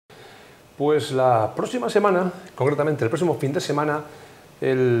Pues la próxima semana, concretamente el próximo fin de semana,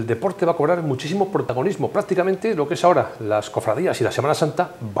 el deporte va a cobrar muchísimo protagonismo. Prácticamente lo que es ahora las cofradías y la Semana Santa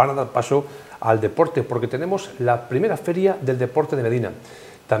van a dar paso al deporte, porque tenemos la primera feria del deporte de Medina.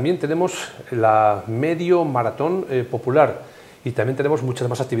 También tenemos la medio maratón popular y también tenemos muchas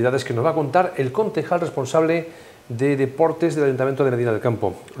más actividades que nos va a contar el concejal responsable de deportes del Ayuntamiento de Medina del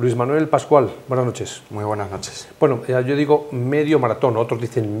Campo, Luis Manuel Pascual. Buenas noches. Muy buenas noches. Bueno, yo digo medio maratón, otros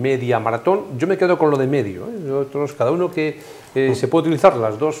dicen media maratón. Yo me quedo con lo de medio, Otros, cada uno que se puede utilizar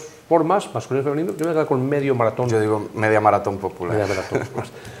las dos formas, masculino y femenino. Yo me quedo con medio maratón. Yo digo media maratón popular. Media maratón.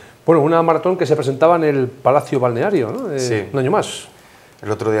 Bueno, una maratón que se presentaba en el Palacio Balneario, ¿no? Sí. Un año más.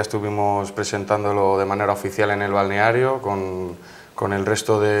 El otro día estuvimos presentándolo de manera oficial en el balneario con el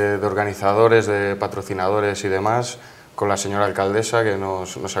resto de organizadores, de patrocinadores y demás, con la señora alcaldesa que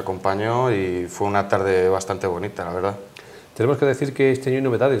nos acompañó y fue una tarde bastante bonita, la verdad. Tenemos que decir que este año hay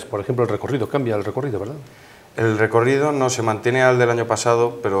novedades, por ejemplo el recorrido, cambia el recorrido, ¿verdad? El recorrido no se mantiene al del año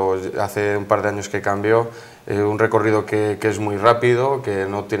pasado, pero hace un par de años que cambió, un recorrido que es muy rápido, que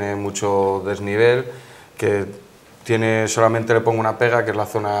no tiene mucho desnivel, que solamente le pongo una pega, que es la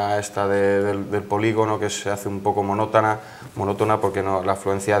zona esta del polígono, que se hace un poco monótona porque la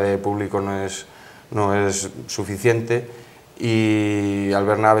afluencia de público no es suficiente, y al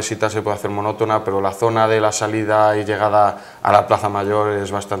ver naves y tal se puede hacer monótona, pero la zona de la salida y llegada a la Plaza Mayor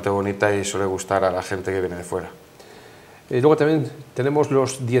es bastante bonita y suele gustar a la gente que viene de fuera. Luego también tenemos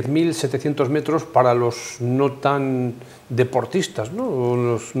los 10.700 metros para los no tan deportistas, ¿no? O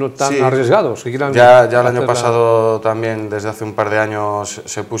los no tan arriesgados. Que quieran ya el año pasado también, desde hace un par de años,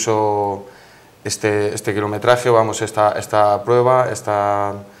 se puso este kilometraje, vamos, esta prueba,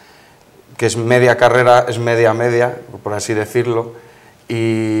 que es media carrera, es media, por así decirlo,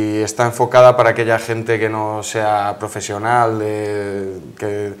 y está enfocada para aquella gente que no sea profesional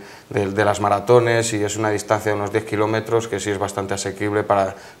de las maratones, y es una distancia de unos 10 kilómetros que sí es bastante asequible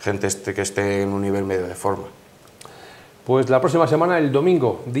para gente que esté en un nivel medio de forma. Pues la próxima semana, el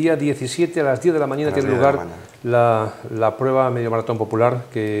domingo, día 17 a las 10 de la mañana, tiene lugar la prueba medio maratón popular,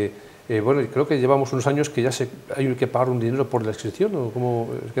 que bueno, creo que llevamos unos años que ya hay que pagar un dinero por la inscripción, ¿o cómo?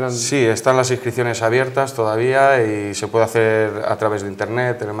 Sí, están las inscripciones abiertas todavía y se puede hacer a través de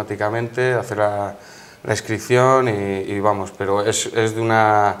internet, telemáticamente, hacer la inscripción y vamos, pero es de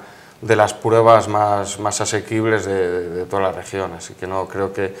una de las pruebas más asequibles de toda la región, así que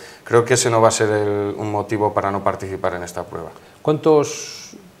creo que ese no va a ser un motivo para no participar en esta prueba.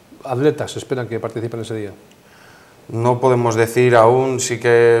 ¿Cuántos atletas esperan que participen ese día? No podemos decir aún, sí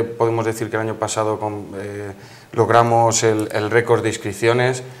que podemos decir que el año pasado logramos el récord de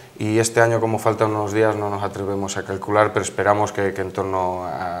inscripciones, y este año, como faltan unos días, no nos atrevemos a calcular, pero esperamos que en torno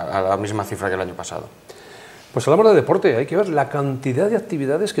a la misma cifra que el año pasado. Pues hablamos de deporte, hay que ver la cantidad de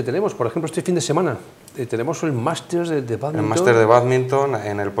actividades que tenemos. Por ejemplo, este fin de semana tenemos el máster de bádminton. El máster de bádminton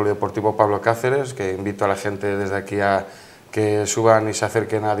en el Polideportivo Pablo Cáceres, que invito a la gente desde aquí a que suban y se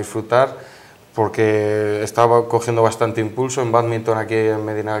acerquen a disfrutar, porque estaba cogiendo bastante impulso en bádminton aquí en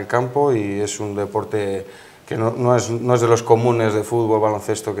Medina del Campo, y es un deporte que no es de los comunes de fútbol,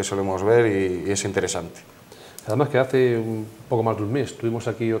 baloncesto que solemos ver, y es interesante. Además que hace un poco más de un mes tuvimos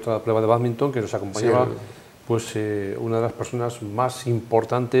aquí otra prueba de bádminton que nos acompañaba una de las personas más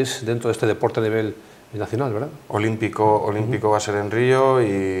importantes dentro de este deporte a nivel nacional, ¿verdad? Olímpico va a ser en Río,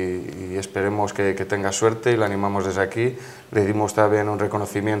 y esperemos que tenga suerte, y le animamos desde aquí. Le dimos también un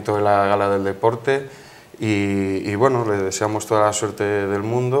reconocimiento en la Gala del Deporte, y bueno, le deseamos toda la suerte del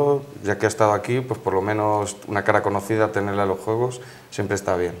mundo. Ya que ha estado aquí, pues por lo menos una cara conocida, tenerla en los Juegos, siempre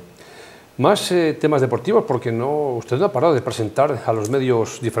está bien. Más temas deportivos, porque usted no ha parado de presentar a los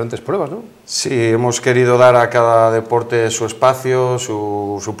medios diferentes pruebas, ¿no? Sí, hemos querido dar a cada deporte su espacio,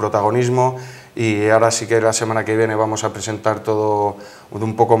 su protagonismo, y ahora sí que la semana que viene vamos a presentar todo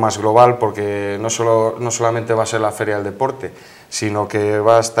un poco más global, porque no solamente va a ser la Feria del Deporte, sino que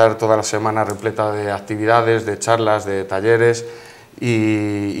va a estar toda la semana repleta de actividades, de charlas, de talleres,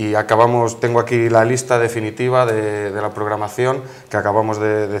 y tengo aquí la lista definitiva de la programación que acabamos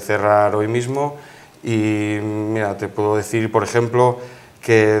de cerrar hoy mismo, y mira, te puedo decir, por ejemplo,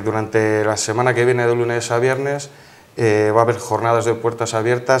 que durante la semana que viene, de lunes a viernes, va a haber jornadas de puertas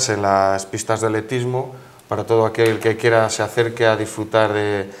abiertas en las pistas de atletismo, para todo aquel que quiera se acerque a disfrutar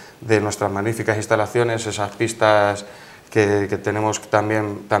de nuestras magníficas instalaciones, esas pistas que tenemos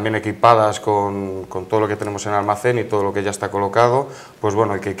también equipadas con todo lo que tenemos en el almacén y todo lo que ya está colocado. Pues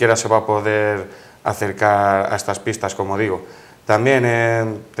bueno, el que quiera se va a poder acercar a estas pistas, como digo.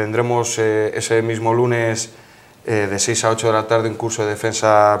 También tendremos ese mismo lunes, de 6 a 8 de la tarde, un curso de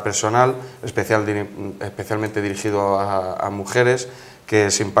defensa personal especialmente dirigido a mujeres, que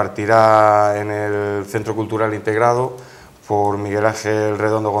se impartirá en el Centro Cultural Integrado por Miguel Ángel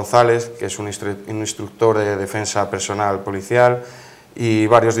Redondo González, que es un instructor de defensa personal policial, y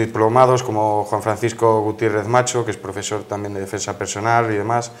varios diplomados como Juan Francisco Gutiérrez Macho, que es profesor también de defensa personal y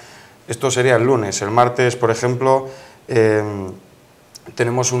demás. Esto sería el lunes. El martes, por ejemplo,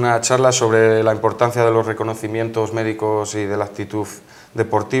 tenemos una charla sobre la importancia de los reconocimientos médicos y de la actitud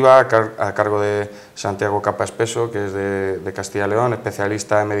deportiva a cargo de Santiago Capa Espeso, que es de Castilla y León,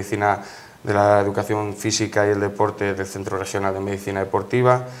 especialista en medicina de la educación física y el deporte del Centro Regional de Medicina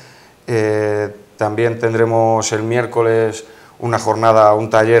Deportiva. También tendremos el miércoles una jornada, un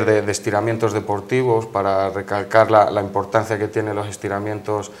taller de estiramientos deportivos para recalcar la importancia que tienen los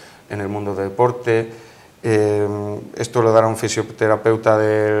estiramientos en el mundo del deporte. Esto lo dará un fisioterapeuta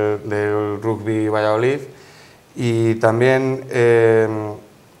del Rugby Valladolid. Y también,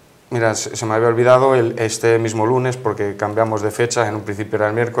 mira, se me había olvidado, este mismo lunes, porque cambiamos de fecha, en un principio era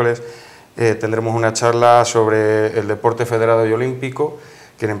el miércoles, tendremos una charla sobre el deporte federado y olímpico,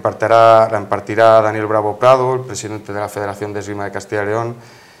 que la impartirá Daniel Bravo Prado, el presidente de la Federación de Esgrima de Castilla y León,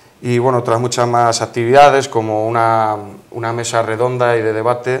 y bueno, otras muchas más actividades, como una mesa redonda y de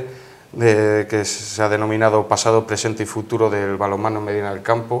debate que se ha denominado Pasado, Presente y Futuro del balonmano en Medina del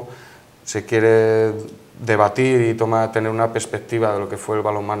Campo. Se quiere debatir y tener una perspectiva de lo que fue el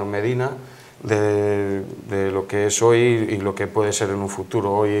balonmano en Medina, de lo que es hoy y lo que puede ser en un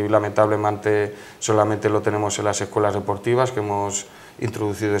futuro. Hoy, lamentablemente, solamente lo tenemos en las escuelas deportivas que hemos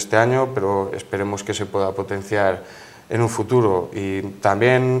introducido este año, pero esperemos que se pueda potenciar en un futuro. Y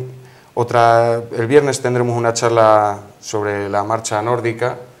también el viernes tendremos una charla sobre la marcha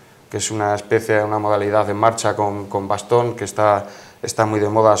nórdica, que es una modalidad de marcha con bastón que está muy de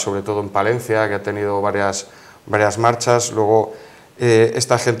moda, sobre todo en Palencia, que ha tenido varias marchas. Luego,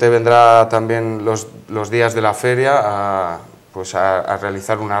 esta gente vendrá también los días de la feria a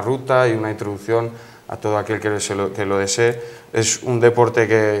realizar una ruta y una introducción a todo aquel que lo desee. Es un deporte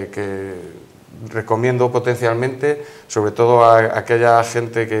que recomiendo potencialmente, sobre todo a aquella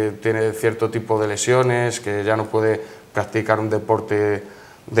gente que tiene cierto tipo de lesiones, que ya no puede practicar un deporte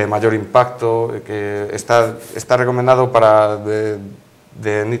de mayor impacto, que está recomendado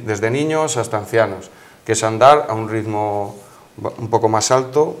desde niños hasta ancianos, que es andar a un ritmo un poco más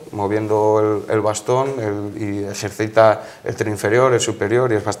alto, moviendo el bastón y ejercita el tren inferior, el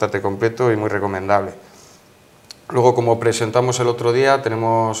superior, y es bastante completo y muy recomendable. Luego, como presentamos el otro día,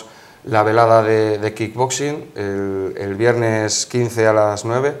 tenemos la velada de kickboxing el viernes 15 a las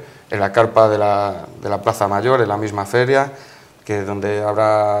 9 en la carpa de la Plaza Mayor, en la misma feria, donde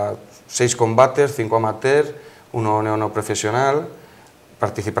habrá 6 combates, 5 amateur, 1 neono profesional.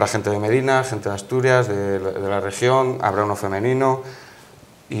 Participará gente de Medina, gente de Asturias, de la región, habrá uno femenino.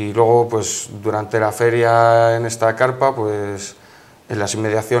 Y luego, pues, durante la feria en esta carpa, pues, en las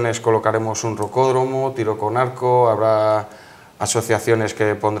inmediaciones colocaremos un rocódromo, tiro con arco, habrá asociaciones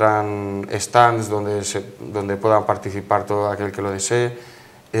que pondrán stands donde puedan participar todo aquel que lo desee,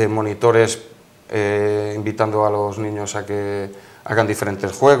 monitores invitando a los niños a que hagan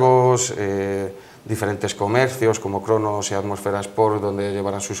diferentes juegos, diferentes comercios como Cronos y Atmósfera Sport, donde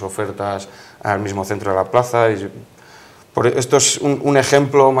llevarán sus ofertas al mismo centro de la plaza. Esto es un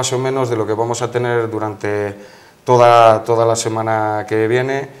ejemplo más o menos de lo que vamos a tener durante toda la semana que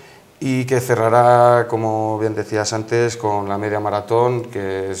viene, y que cerrará, como bien decías antes, con la media maratón,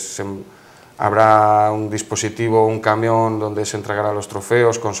 que habrá un dispositivo, un camión donde se entregarán los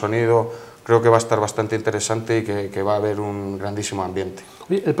trofeos con sonido. Creo que va a estar bastante interesante y que va a haber un grandísimo ambiente.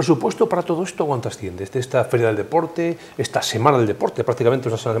 Oye, ¿el presupuesto para todo esto cuánto asciende? Esta Feria del Deporte, esta Semana del Deporte, prácticamente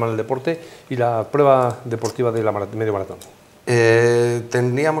es una Semana del Deporte, y la prueba deportiva de la medio maratón.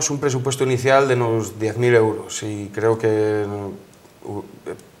 Teníamos un presupuesto inicial de unos 10.000 euros y creo que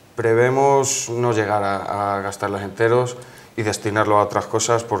prevemos no llegar a gastarlos enteros y destinarlo a otras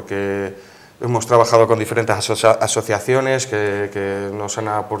cosas, porque hemos trabajado con diferentes asociaciones que nos han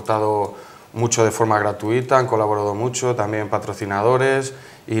aportado mucho de forma gratuita, han colaborado mucho, también patrocinadores,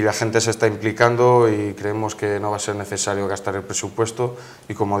 y la gente se está implicando y creemos que no va a ser necesario gastar el presupuesto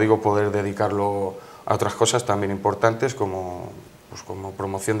y, como digo, poder dedicarlo a otras cosas también importantes como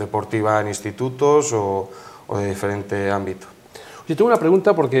promoción deportiva en institutos o de diferente ámbito. Yo tengo una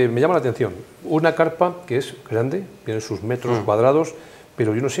pregunta porque me llama la atención. Una carpa que es grande, tiene sus metros cuadrados,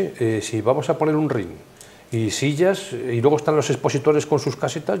 pero yo no sé, si vamos a poner un ring y sillas, y luego están los expositores con sus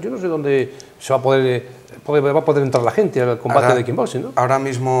casetas, yo no sé dónde va a poder entrar la gente al combate de kickboxing, ¿no? Ahora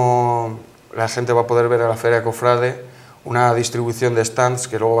mismo la gente va a poder ver en la Feria Cofrade una distribución de stands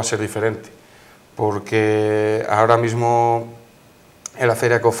que luego va a ser diferente, porque ahora mismo en la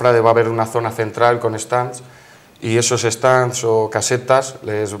Feria Cofrade va a haber una zona central con stands, y esos stands o casetas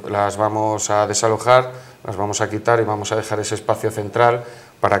las vamos a desalojar, las vamos a quitar y vamos a dejar ese espacio central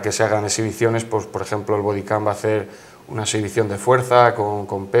para que se hagan exhibiciones. Pues, por ejemplo, el bodycam va a hacer una exhibición de fuerza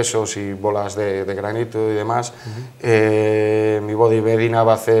con pesos y bolas de granito y demás. Mi body Medina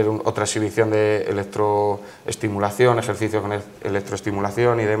va a hacer otra exhibición de electroestimulación, ejercicios con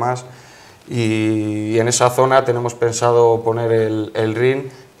electroestimulación y demás. Y en esa zona tenemos pensado poner el ring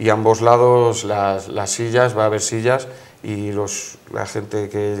y a ambos lados las sillas, va a haber sillas, y la gente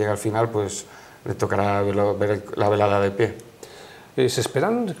que llega al final pues le tocará ver la velada de pie. Se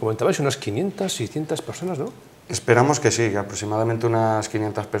esperan, comentabais, unas 500, 600 personas, ¿no? Esperamos que sí, que aproximadamente unas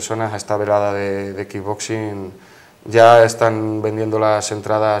 500 personas a esta velada de kickboxing. Ya están vendiendo las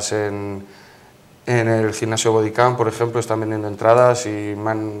entradas en el gimnasio Bodycam, por ejemplo, están vendiendo entradas, y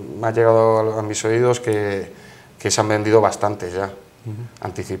me ha llegado a mis oídos que se han vendido bastantes ya,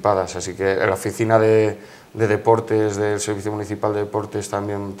 anticipadas. Así que en la oficina de deportes del Servicio Municipal de Deportes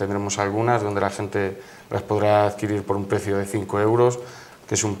también tendremos algunas, donde la gente las podrá adquirir por un precio de 5 euros,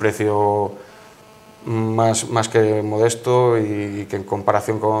 que es un precio más que modesto, y que en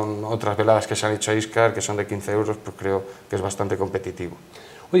comparación con otras veladas que se han hecho a Iscar, que son de 15 euros, pues creo que es bastante competitivo.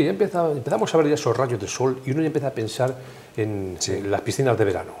 Oye, empezamos a ver ya esos rayos de sol y uno ya empieza a pensar en las piscinas de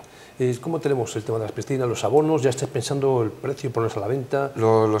verano. ¿Cómo tenemos el tema de las piscinas, los abonos? ¿Ya estáis pensando el precio, ponerlos a la venta?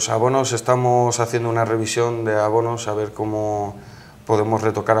 Los abonos, estamos haciendo una revisión de abonos, a ver cómo podemos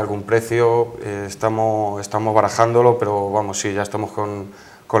retocar algún precio. Estamos barajándolo, pero vamos, sí, ya estamos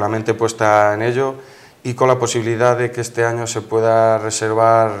con la mente puesta en ello, y con la posibilidad de que este año se pueda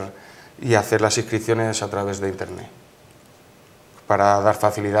reservar y hacer las inscripciones a través de internet, para dar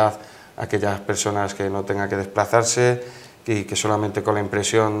facilidad a aquellas personas que no tengan que desplazarse, y que solamente con la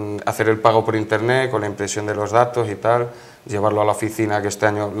impresión, hacer el pago por internet, con la impresión de los datos y tal, llevarlo a la oficina, que este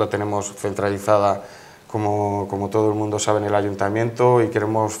año lo tenemos centralizada, como todo el mundo sabe, en el Ayuntamiento, y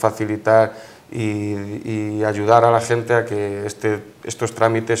queremos facilitar y ayudar a la gente a que estos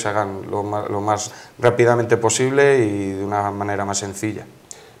trámites se hagan lo más rápidamente posible y de una manera más sencilla.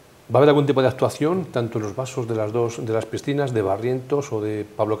 ¿Va a haber algún tipo de actuación, tanto en los vasos de las piscinas, de Barrientos o de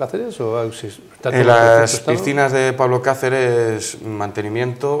Pablo Cáceres? En las piscinas de Pablo Cáceres,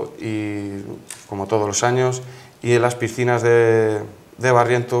 mantenimiento, y como todos los años, y en las piscinas de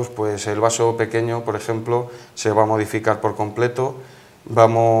Barrientos, pues el vaso pequeño, por ejemplo, se va a modificar por completo.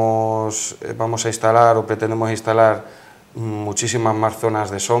 Vamos a instalar, o pretendemos instalar, muchísimas más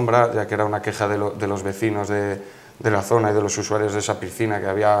zonas de sombra, ya que era una queja de los vecinos de la zona y de los usuarios de esa piscina, que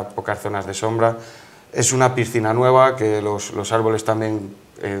había pocas zonas de sombra. Es una piscina nueva, que los árboles también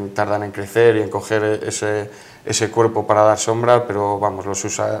tardan en crecer y en coger ese cuerpo para dar sombra, pero vamos, los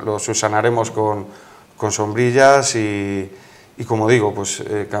subsanaremos con sombrillas, y como digo, pues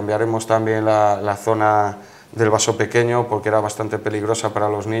cambiaremos también la zona del vaso pequeño, porque era bastante peligrosa para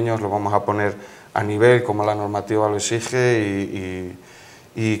los niños. Lo vamos a poner a nivel, como la normativa lo exige,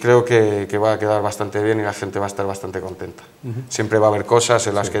 y creo que va a quedar bastante bien, y la gente va a estar bastante contenta. Siempre va a haber cosas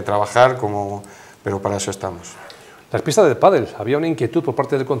en las que trabajar, pero para eso estamos. Las pistas de pádel, había una inquietud por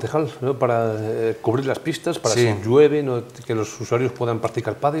parte del concejal, ¿no?, para cubrir las pistas, para si llueve, ¿no?, que los usuarios puedan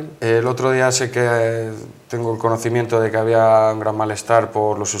practicar pádel. El otro día sé que tengo el conocimiento de que había un gran malestar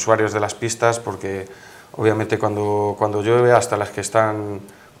por los usuarios de las pistas, porque obviamente cuando llueve, hasta las que están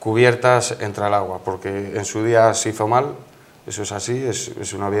cubiertas entra el agua, porque en su día se hizo mal. Eso es así,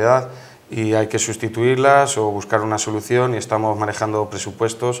 es una obviedad, y hay que sustituirlas o buscar una solución, y estamos manejando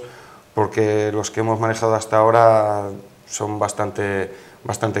presupuestos, porque los que hemos manejado hasta ahora son bastante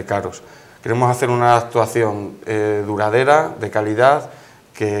caros. Queremos hacer una actuación duradera, de calidad,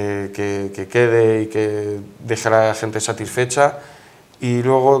 que quede y que deje a la gente satisfecha, y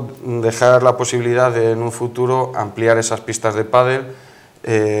luego dejar la posibilidad de, en un futuro, ampliar esas pistas de pádel,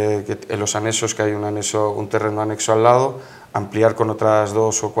 en los anexos, que hay un terreno anexo al lado, ampliar con otras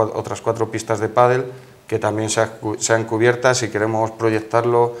 4 pistas de pádel, que también sean cubiertas, y queremos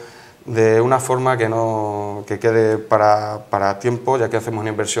proyectarlo de una forma que quede para tiempo, ya que hacemos una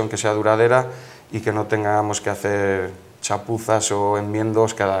inversión que sea duradera, y que no tengamos que hacer chapuzas o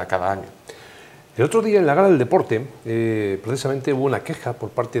enmiendos cada año. El otro día, en la gala del deporte, precisamente hubo una queja por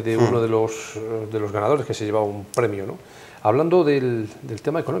parte de uno de los ganadores, que se llevaba un premio, ¿no?, hablando del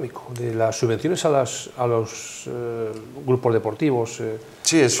tema económico, de las subvenciones a los grupos deportivos.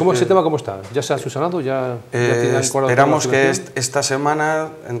 Sí, ¿Ese tema cómo está? ¿Ya se ha subsanado? Esperamos que esta semana,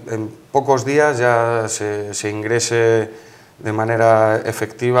 en pocos días, ya se ingrese de manera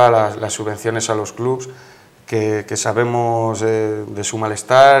efectiva las subvenciones a los clubes, que sabemos de su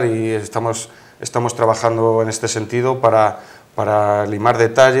malestar, y estamos trabajando en este sentido para limar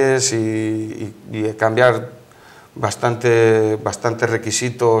detalles y cambiar bastantes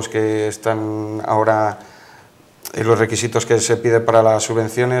requisitos que están ahora, los requisitos que se pide para las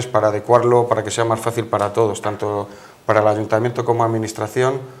subvenciones, para adecuarlo, para que sea más fácil para todos, tanto para el Ayuntamiento como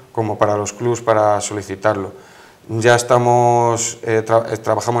Administración, como para los clubs para solicitarlo. Ya trabajamos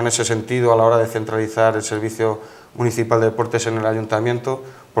en ese sentido a la hora de centralizar el Servicio Municipal de Deportes en el Ayuntamiento,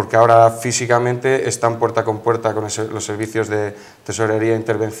 porque ahora físicamente están puerta con puerta con los servicios de tesorería e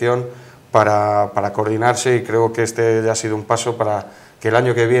intervención para coordinarse, y creo que este ya ha sido un paso para que el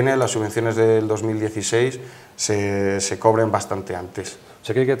año que viene las subvenciones del 2016 se cobren bastante antes. O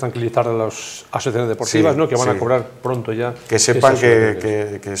sea que hay que tranquilizar a las asociaciones deportivas, sí, ¿no? Que van sí. a cobrar pronto ya. Que sepan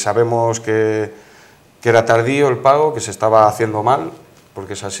que sabemos que era tardío el pago, que se estaba haciendo mal,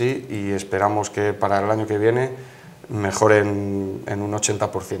 porque es así, y esperamos que para el año que viene mejoren en un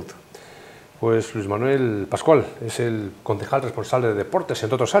 80%. Pues Luis Manuel Pascual es el concejal responsable de deportes,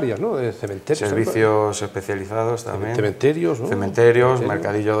 entre otras áreas, ¿no? De cementerios. Servicios especializados también. Cementerios, ¿no? Cementerios,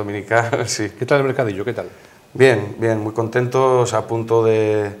 mercadillo dominical, sí. ¿Qué tal el mercadillo? ¿Qué tal? Bien, bien, muy contentos, a punto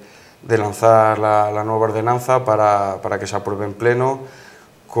de lanzar la nueva ordenanza para que se apruebe en pleno,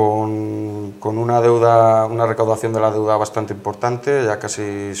 con una recaudación de la deuda bastante importante, ya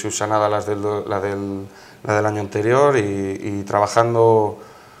casi subsanada la del año anterior, y trabajando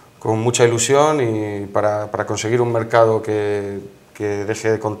con mucha ilusión y para conseguir un mercado que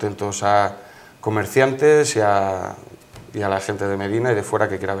deje contentos a comerciantes y a la gente de Medina y de fuera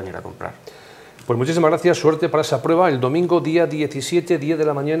que quiera venir a comprar. Pues muchísimas gracias, suerte para esa prueba el domingo día 17, 10 de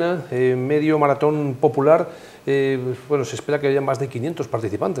la mañana, medio maratón popular. Bueno, se espera que haya más de 500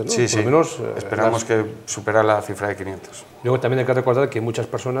 participantes, ¿no? Sí, Por lo menos, esperamos que supera la cifra de 500. Luego también hay que recordar que hay muchas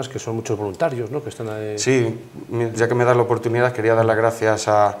personas que son muchos voluntarios, ¿no? Que están ahí. Sí, ya que me das la oportunidad, quería dar las gracias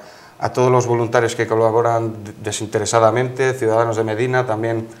a todos los voluntarios que colaboran desinteresadamente, ciudadanos de Medina,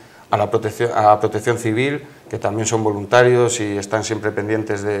 también a la Protección Civil, que también son voluntarios y están siempre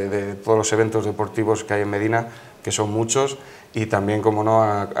pendientes de todos los eventos deportivos que hay en Medina, que son muchos, y también, como no,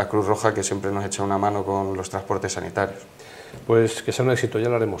 a Cruz Roja, que siempre nos echa una mano con los transportes sanitarios. Pues que sea un éxito, ya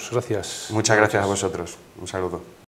lo haremos. Gracias. Muchas gracias a vosotros. Un saludo.